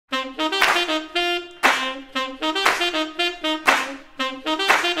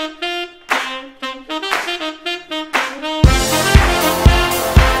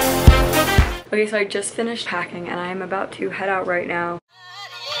so I just finished packing and I'm about to head out right now.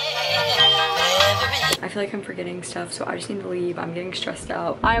 I feel like I'm forgetting stuff, so I just need to leave. I'm getting stressed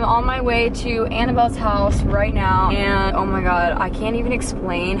out. I'm on my way to Annabelle's house right now, and oh my god, I can't even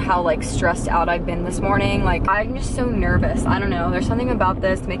explain how like stressed out I've been this morning. Like, I'm just so nervous. I don't know, there's something about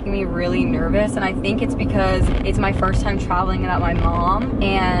this making me really nervous, and I think it's because it's my first time traveling without my mom,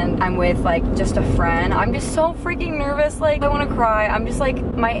 and I'm with like just a friend. I'm just so freaking nervous. Like, I want to cry. I'm just like,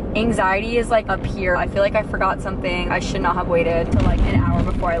 my anxiety is like up here. I feel like I forgot something. I should not have waited till like an hour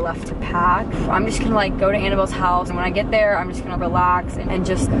before I left to pack. I'm just gonna like go to Annabelle's house, and when I get there I'm just gonna relax and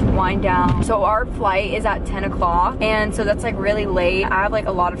just wind down. So our flight is at 10 o'clock, and so that's like really late. I have like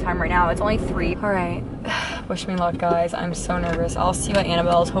a lot of time right now. It's only 3. All right. Wish me luck, guys. I'm so nervous. I'll see you at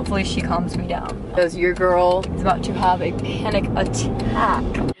Annabelle's. Hopefully she calms me down, because your girl is about to have a panic attack.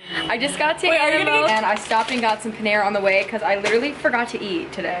 I just got to Annabelle's and I stopped and got some Panera on the way because I literally forgot to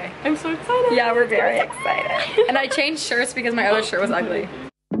eat today. I'm so excited. Yeah, we're very excited. And I changed shirts because my other shirt was ugly.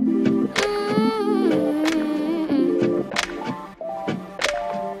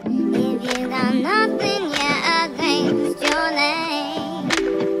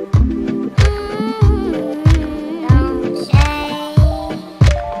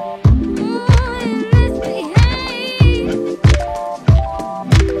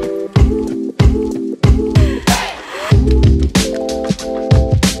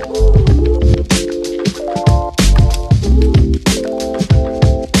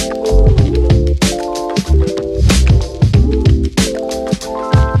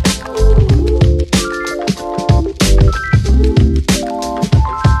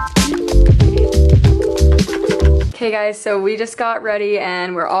 Okay guys, so we just got ready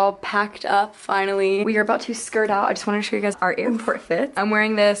and we're all packed up finally. We are about to skirt out. I just want to show you guys our airport fit. I'm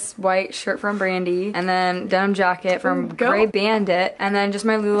wearing this white shirt from Brandy, and then denim jacket from Gray Bandit, and then just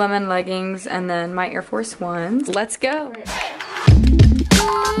my Lululemon leggings, and then my Air Force Ones. Let's go.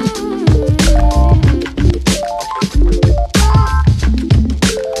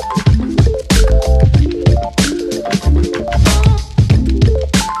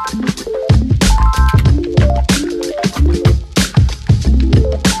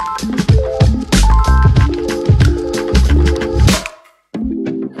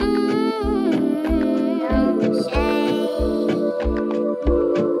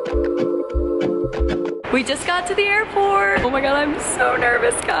 We just got to the airport. Oh my god, I'm so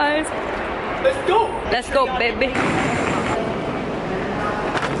nervous, guys. Let's go. Let's go, baby.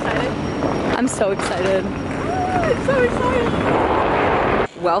 Excited? I'm so excited. I'm so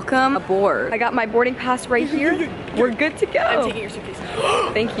excited. Welcome aboard. I got my boarding pass right here. We're good to go. I'm taking your suitcase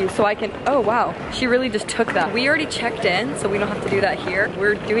now. Thank you, so I can, oh wow. She really just took that. We already checked in, so we don't have to do that here.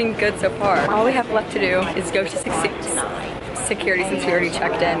 We're doing good so far. All we have left to do is go to security since we already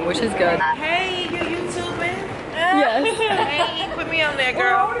checked in, which is good. Hey, you YouTubing? Yes. Hey, put me on there,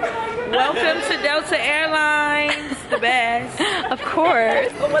 girl. Welcome to Delta Airlines, the best. Of course.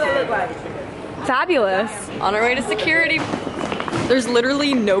 What I look like? Fabulous. On our way to security. There's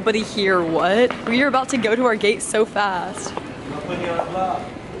literally nobody here, what? We are about to go to our gate so fast. Yeah,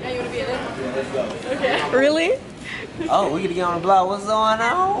 you wanna be in it? Yeah, let's go. Okay. Really? Oh, we gotta get on the block. What's going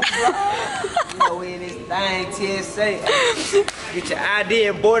on? You know, we in this thing, TSA. Get your ID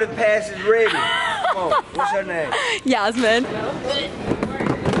and boarding passes ready. Come on, what's your name? Yasmin.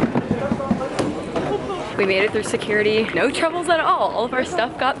 We made it through security. No troubles at all. All of our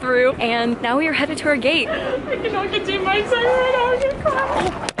stuff got through, and now we are headed to our gate. I cannot contain my excitement right now. I'm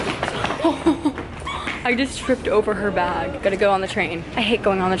gonna cry. I just tripped over her bag. Gotta go on the train. I hate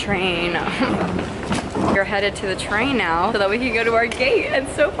going on the train. We're headed to the train now so that we can go to our gate, and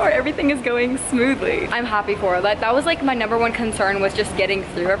so far everything is going smoothly. I'm happy for her. That was like my #1 concern, was just getting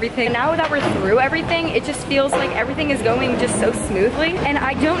through everything. And now that we're through everything, it just feels like everything is going just so smoothly, and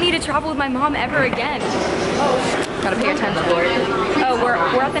I don't need to travel with my mom ever again. Oh, gotta pay attention. Oh, we're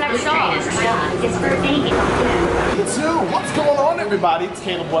at the next train. What's going on, everybody? It's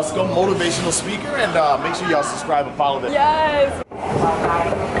Caleb Wesco, motivational speaker, and make sure y'all subscribe and follow this. Yes.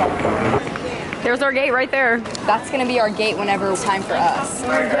 There's our gate right there. That's gonna be our gate whenever it's time for us.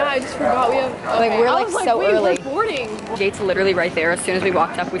 Oh yeah, I just forgot we have. Okay. Like, we're like so wait, early. We're boarding. Gate's literally right there. As soon as we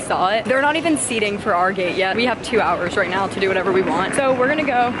walked up, we saw it. They're not even seating for our gate yet. We have 2 hours right now to do whatever we want. So we're gonna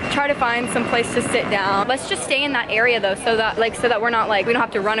go try to find some place to sit down. Let's just stay in that area though, so that we're not like, we don't have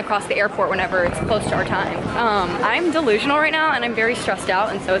to run across the airport whenever it's close to our time. I'm delusional right now, and I'm very stressed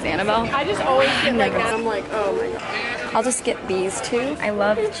out, and so is Annabelle. I just always get like that. I'm like, oh my god. I'll just get these two. I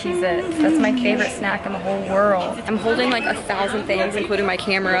love Cheez-Its. That's my favorite snack in the whole world. I'm holding like 1,000 things, including my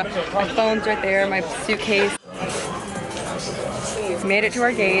camera. My phone's right there, my suitcase. Please. We made it to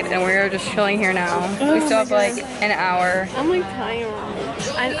our gate and we're just chilling here now. We still have like an hour. I'm like tired.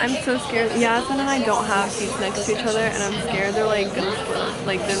 I'm so scared. Yasmin and I don't have seats next to each other, and I'm scared they're like gonna split.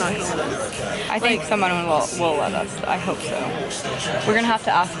 Like they're not gonna let us. I think someone will let us. I hope so. We're gonna have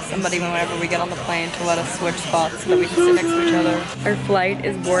to ask somebody whenever we get on the plane to let us switch spots so that we can sit next to each other. Our flight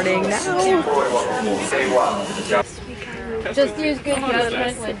is boarding now. Just use good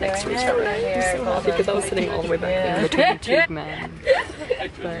judgment when next to each other. Because I was sitting all the way back in between two men.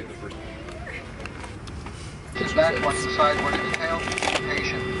 But back once decide what to detail.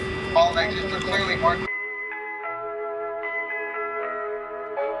 Patient. All exits are clearly marked.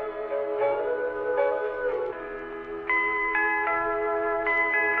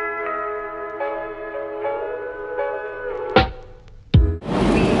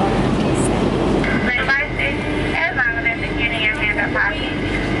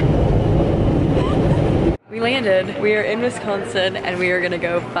 we landed. We are in Wisconsin and we are gonna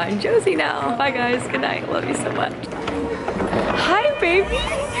go find Josie now. Bye guys, good night. Love you so much. Hi baby,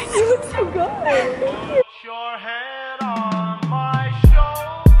 you look so good.